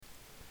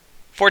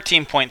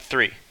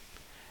14.3.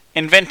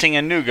 Inventing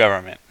a new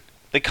government.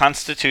 The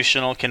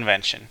Constitutional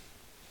Convention.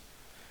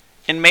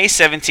 In May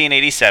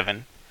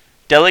 1787,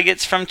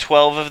 delegates from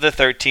 12 of the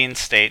 13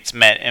 states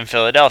met in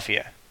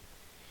Philadelphia.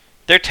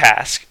 Their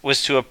task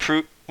was to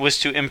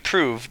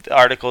improve the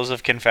Articles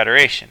of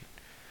Confederation,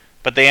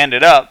 but they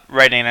ended up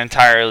writing an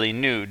entirely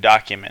new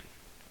document.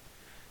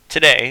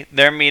 Today,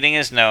 their meeting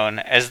is known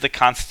as the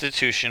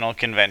Constitutional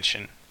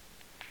Convention.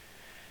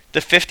 The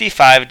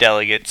 55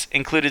 delegates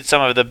included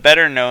some of the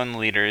better-known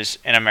leaders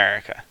in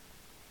America.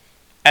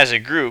 As a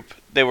group,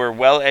 they were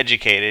well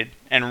educated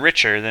and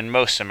richer than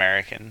most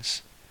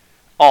Americans.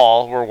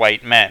 All were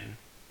white men.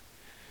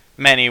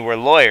 Many were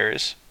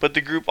lawyers, but the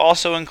group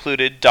also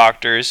included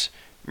doctors,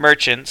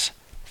 merchants,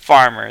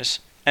 farmers,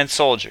 and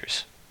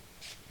soldiers.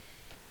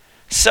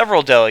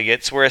 Several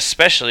delegates were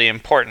especially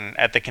important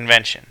at the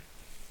convention.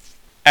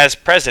 As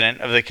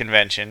president of the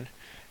convention,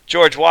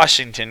 George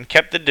Washington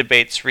kept the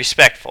debates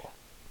respectful.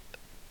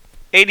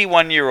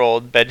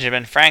 81-year-old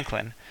Benjamin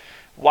Franklin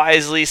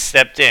wisely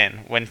stepped in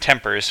when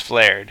tempers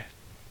flared.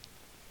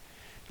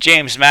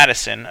 James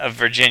Madison of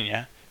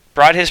Virginia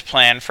brought his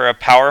plan for a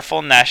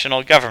powerful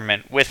national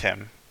government with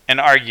him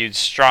and argued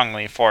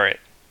strongly for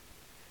it.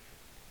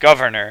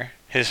 Governor,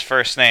 his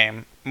first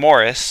name,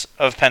 Morris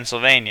of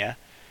Pennsylvania,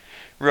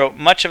 wrote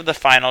much of the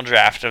final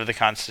draft of the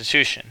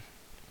Constitution.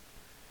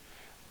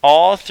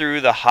 All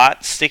through the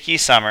hot, sticky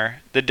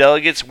summer, the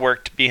delegates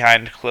worked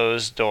behind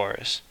closed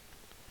doors.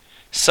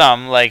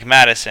 Some, like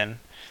Madison,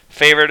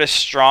 favored a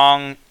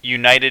strong,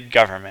 united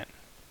government.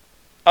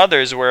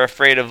 Others were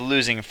afraid of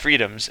losing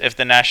freedoms if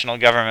the national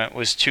government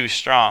was too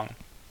strong.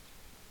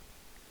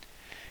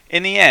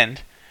 In the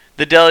end,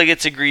 the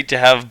delegates agreed to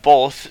have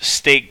both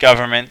state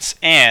governments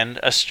and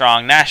a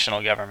strong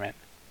national government.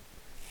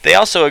 They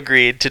also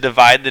agreed to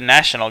divide the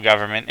national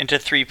government into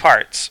 3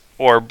 parts,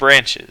 or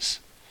branches.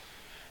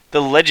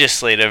 The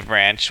legislative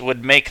branch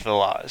would make the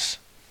laws.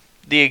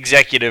 The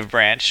executive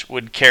branch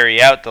would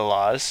carry out the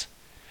laws.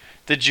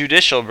 The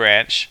judicial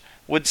branch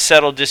would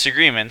settle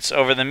disagreements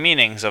over the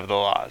meanings of the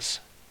laws.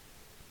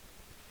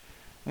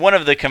 One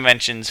of the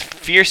convention's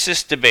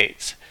fiercest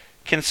debates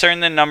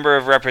concerned the number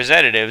of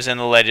representatives in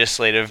the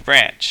legislative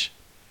branch.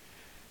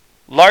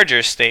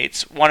 Larger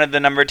states wanted the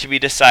number to be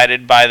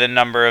decided by the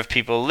number of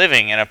people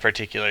living in a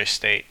particular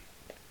state.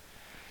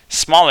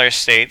 Smaller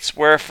states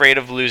were afraid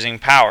of losing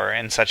power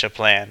in such a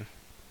plan.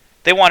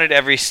 They wanted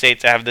every state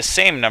to have the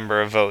same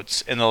number of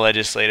votes in the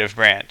legislative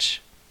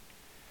branch.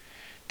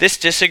 This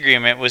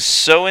disagreement was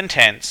so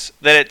intense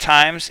that at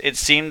times it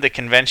seemed the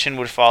convention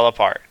would fall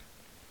apart.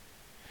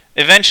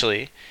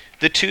 Eventually,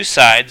 the 2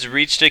 sides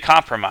reached a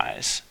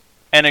compromise,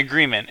 an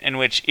agreement in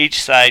which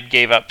each side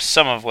gave up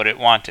some of what it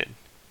wanted.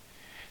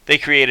 They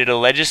created a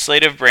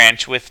legislative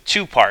branch with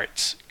 2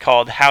 parts,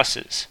 called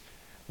houses,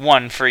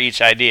 one for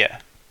each idea.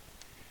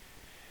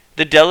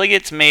 The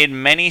delegates made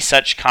many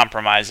such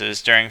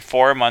compromises during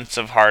 4 months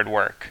of hard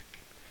work.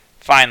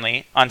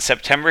 Finally, on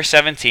September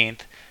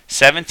 17th,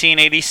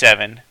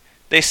 1787,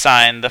 they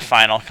signed the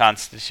final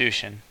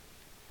Constitution.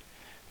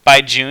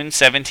 By June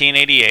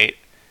 1788,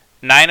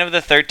 9 of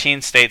the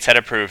 13 states had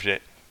approved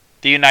it.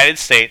 The United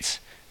States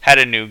had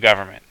a new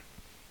government.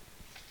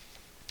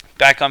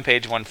 Back on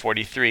page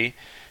 143,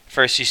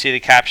 first you see the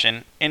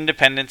caption,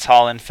 Independence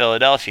Hall in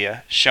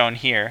Philadelphia, shown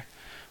here,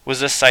 was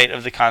the site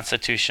of the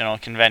Constitutional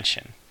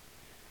Convention.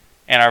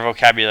 In our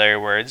vocabulary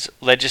words,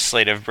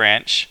 legislative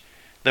branch,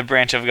 the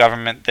branch of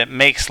government that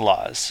makes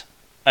laws.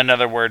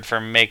 Another word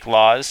for make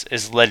laws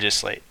is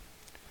legislate.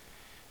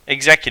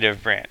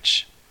 Executive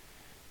branch,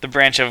 the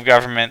branch of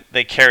government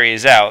that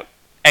carries out,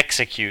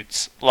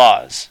 executes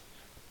laws.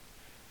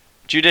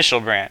 Judicial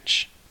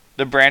branch,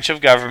 the branch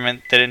of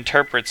government that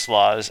interprets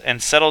laws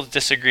and settles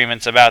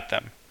disagreements about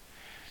them.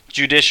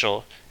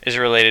 Judicial is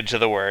related to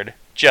the word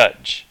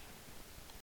judge.